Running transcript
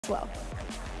well.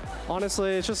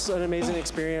 Honestly, it's just an amazing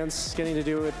experience getting to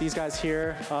do it with these guys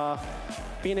here.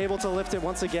 Being able to lift it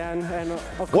once again, and of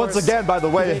course, once again, by the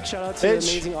way, big shout out to the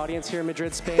amazing audience here in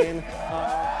Madrid, Spain.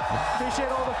 Appreciate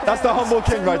all the fans. That's the humble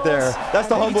king right there. That's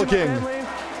the humble king.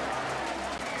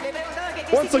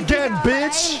 Once again,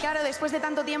 bitch. Claro, después de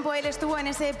tanto tiempo, él estuvo en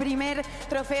ese primer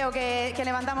trofeo que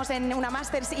levantamos en una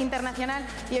Masters internacional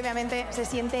y obviamente se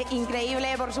siente increíble.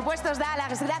 Por supuesto, os da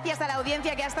las gracias a la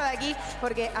audiencia que ha estado aquí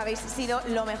porque habéis sido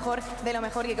lo mejor de lo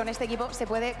mejor, que con este equipo se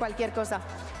puede cualquier cosa.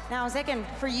 Now, second,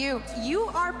 for you, you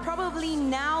are probably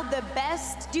now the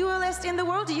best duelist in the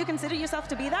world. Do you consider yourself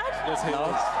to be that? Yes, he is.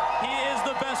 He is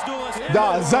the best duelist.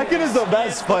 Nah, Zekin is the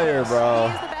best player, bro.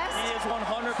 He is the best. He is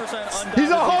 100%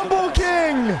 He's a humble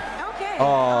king. Okay.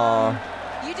 Aww.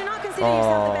 You do not consider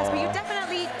yourself the best, but you're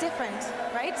definitely different,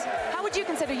 right? How would you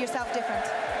consider yourself different?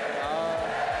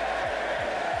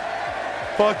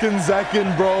 Fucking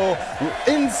Zekin, bro.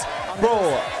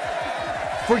 Bro,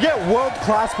 forget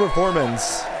world-class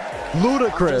performance.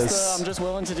 Ludicrous. I'm just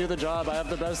willing to do the job. I have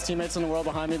the best teammates in the world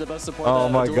behind me, the best support. Oh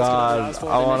my god,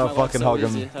 I want to fucking hug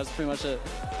him. That's pretty much it.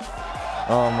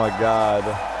 Oh my god.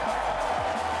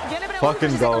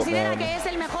 Fucking goat, man.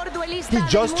 He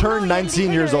just turned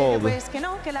 19 years old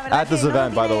at this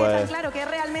event, by the way.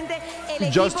 He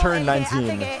just turned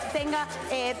 19.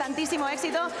 Tantísimo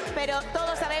éxito, pero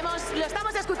todos sabemos, lo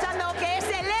estamos escuchando, que es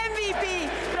el MVP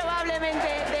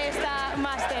probablemente de esta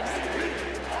Masters.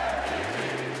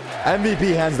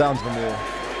 MVP hands down for me.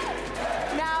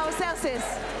 Now, Celsius,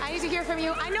 I need to hear from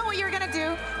you. I know what you're gonna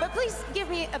do, but please give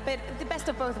me a bit the best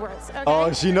of both worlds. Okay?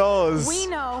 Oh, she knows. We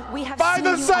know we have Buy seen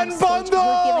the you Sen on stage.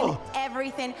 bundle! You're giving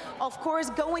everything. Of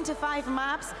course, going to 5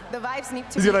 maps, the vibes need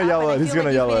to He's be gonna up, yell and I it. He's feel gonna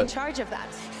like yell you've been it. in charge of that.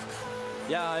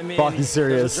 Yeah, I mean, Fuck, he's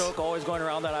serious. There's a joke always going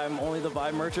around that I'm only the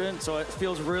vibe merchant, so it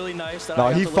feels really nice that No,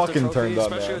 I he got to lift a fucking trophy, turned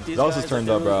up, especially man. with these That was guys just turned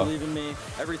that up, bro. believe in me,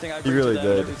 everything I He bring really to them,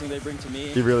 did. everything they bring to me.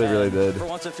 He really did. For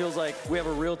once, it feels like we have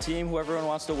a real team who everyone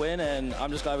wants to win, and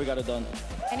I'm just glad we got it done.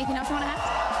 Anything else you want to add?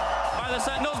 By the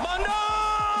Sentinels bundle!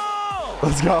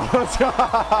 Let's go. Let's go.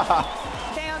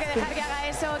 Tengo que dejar que haga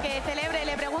eso, que celebre.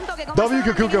 Le pregunto que cómo W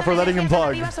está Kukuka for letting him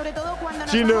plug. sobre todo cuando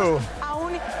nos She knew. vamos a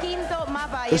un quinto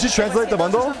mapa. Does she translate the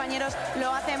bundle? Sus compañeros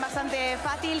lo hacen bastante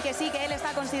fácil, que sí, que él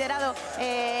está considerado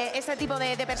ese tipo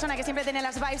de persona que siempre tiene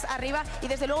las vibes arriba y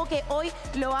desde luego que hoy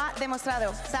lo ha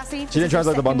demostrado. Sassy, She didn't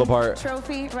translate the bundle part.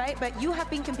 Trophy, right? But you have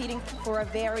been competing for a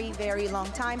very, very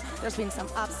long time. There's been some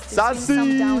ups, there's been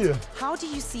some downs. How do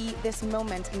you see this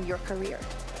moment in your career?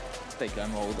 I think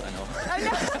I'm old, I know.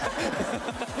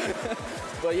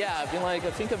 But yeah, I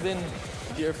think I've been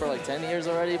here for like 10 years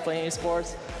already playing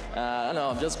esports. I don't know,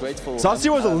 I'm just grateful. Saucy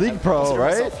was a league pro,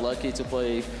 right? I'm lucky to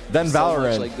play then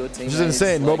Valorant, so much, good which is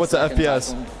insane. MOBA to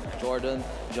FPS. Jordan,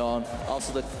 John,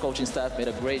 also the coaching staff made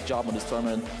a great job on this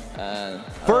tournament. And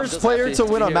first player to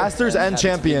win a Masters and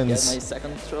Champions. My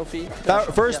second trophy.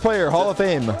 First player, Hall of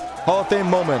Fame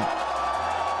moment.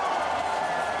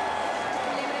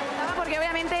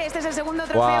 Este es el segundo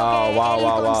trofeo que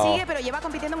él consigue, pero lleva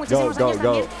compitiendo muchísimos años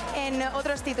también en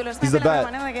otros títulos. He's the bet.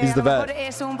 He's the bet.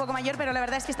 Es un poco mayor, pero la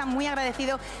verdad es que está muy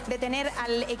agradecido de tener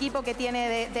al equipo que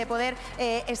tiene, de poder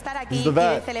estar aquí y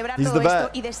de celebrar todo esto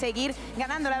y de seguir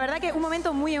ganando. La verdad que un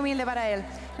momento muy humilde para él.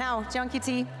 Now,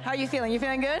 Gen.G, how are you feeling? You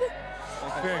feeling good?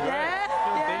 I'm feeling great.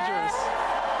 Feeling dangerous.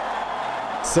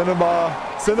 Cinema.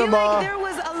 I feel like there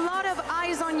was a lot of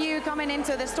eyes on you coming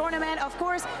into this tournament. Of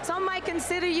course, some might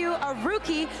consider you a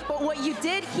rookie, but what you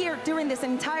did here during this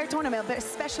entire tournament, but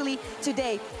especially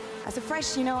today, as a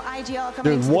fresh, IGL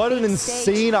coming into what the an big insane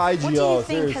stage, IGL, what do you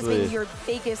think has seriously. been your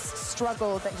biggest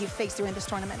struggle that you faced during this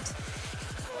tournament?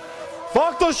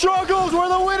 Fuck the struggles, we're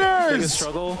the winners! Biggest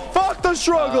struggle? Fuck the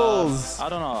struggles! I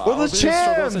don't know. We're the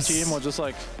champs! As a team, we're just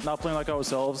like not playing like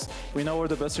ourselves. We know we're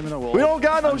the best team in the world. We don't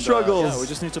got no struggles. Yeah, we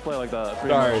just need to play like that.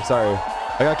 Sorry.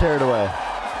 I got carried away.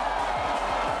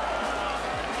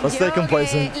 Let's stay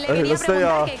complacent. Let's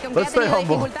stay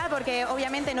humble. Porque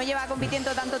obviamente no lleva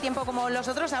compitiendo tanto tiempo como los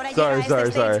otros. Ahora llega a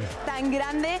este stage tan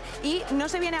grande y no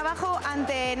se viene abajo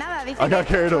ante nada. Dice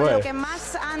que lo que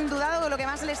más han dudado, lo que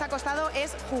más les ha costado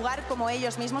es jugar como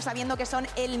ellos mismos, sabiendo que son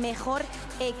el mejor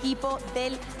equipo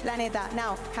del planeta.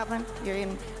 Now, Kaplan, you're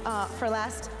in for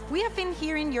last. We have been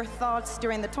hearing your thoughts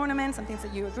during the tournament, some things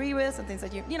that you agree with, some things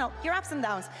that your ups and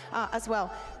downs as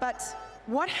well. But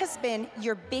what has been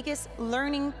your biggest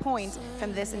learning point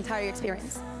from this entire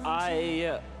experience?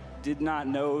 I did not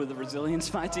know the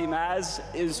resilience my team has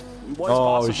was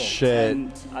possible. Shit.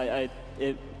 And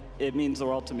it means the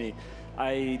world to me.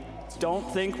 I don't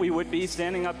think we would be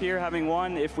standing up here having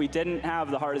won if we didn't have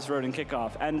the hardest road in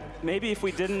kickoff. And maybe if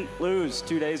we didn't lose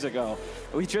 2 days ago.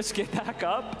 We just get back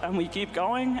up and we keep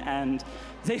going, and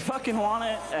they fucking want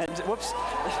it. And whoops,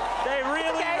 they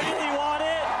really, really want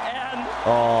it. And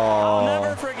I'll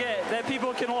never forget that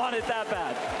people can want it that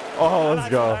bad. Oh, let's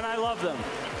go. And I love them.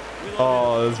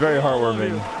 Oh, it's very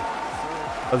heartwarming.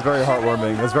 That's very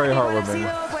heartwarming. That's very heartwarming.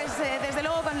 Desde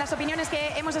luego, con las opiniones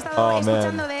que hemos estado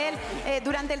escuchando de él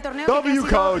durante el torneo, lo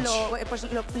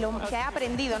que ha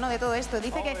aprendido, ¿no?, de todo esto.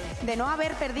 Dice que de no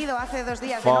haber perdido hace 2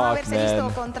 días, de no haberse visto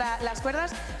contra las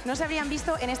cuerdas, no se habrían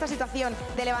visto en esta situación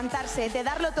de levantarse, de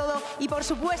darlo todo y, por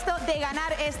supuesto, de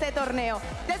ganar este torneo.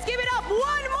 Let's give it up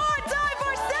one more time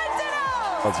for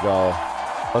Sentinels! Let's go.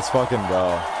 Let's fucking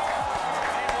go.